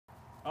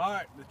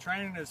Alright, the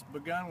training has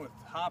begun with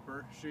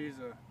Hopper. She's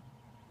a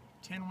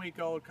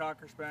 10-week-old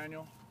Cocker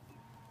Spaniel.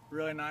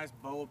 Really nice,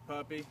 bold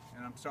puppy,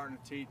 and I'm starting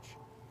to teach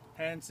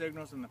hand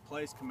signals and the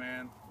place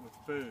command with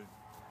food.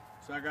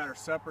 So I got her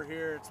supper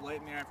here. It's late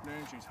in the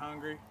afternoon. She's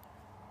hungry.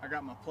 I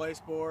got my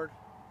place board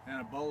and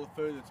a bowl of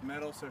food that's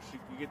metal so she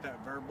can get that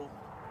verbal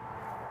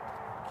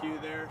cue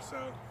there. So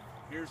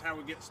here's how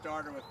we get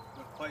started with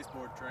place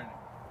board training.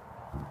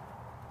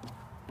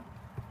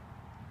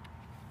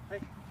 Hey,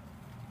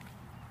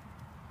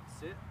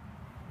 sit.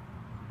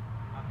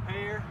 I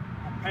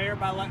pay her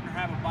by letting her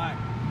have a bite.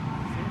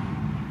 Sit.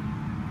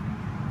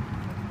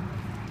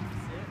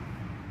 Sit.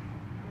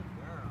 Good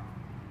girl.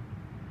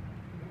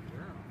 Good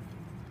girl.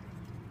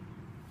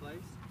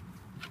 Place.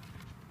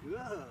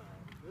 Good.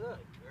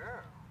 Good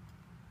girl.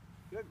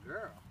 Good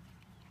girl.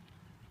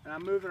 And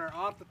I'm moving her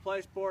off the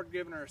place board,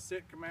 giving her a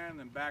sit command, and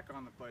then back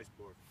on the place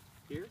board.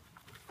 Here.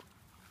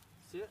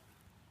 Sit.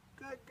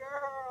 Good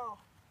girl.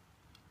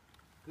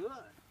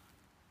 Good.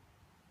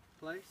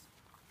 Place.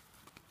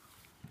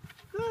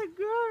 Good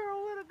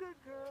girl. What a good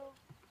girl.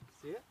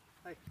 Sit.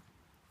 Hey.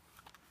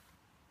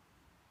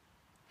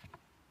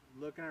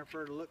 Looking at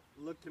her to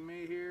look to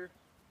me here.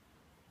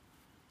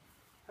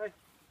 Hey.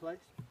 Place.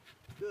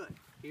 Good.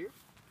 Here.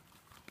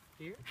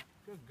 Here.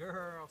 Good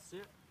girl.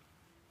 Sit.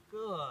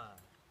 Good.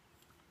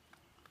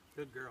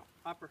 Good girl.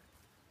 Hopper.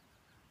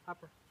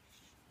 Hopper.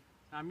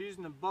 I'm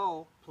using the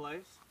bowl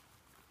place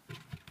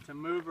to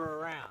move her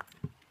around.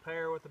 Pay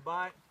her with a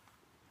bite,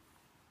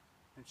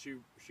 and she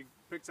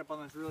picks up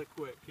on this really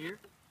quick. Here.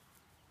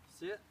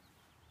 Sit.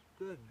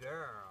 Good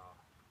girl.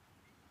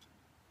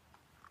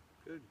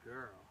 Good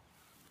girl.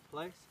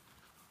 Place.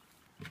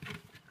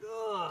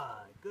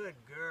 Good. Good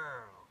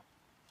girl.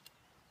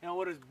 Now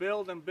we'll just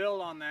build and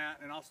build on that,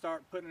 and I'll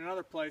start putting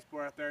another place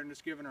board out there and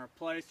just giving her a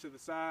place to the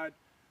side,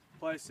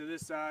 place to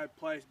this side,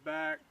 place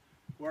back,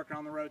 working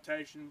on the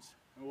rotations,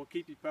 and we'll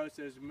keep you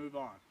posted as we move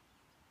on.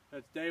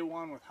 That's day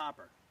one with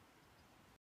Hopper.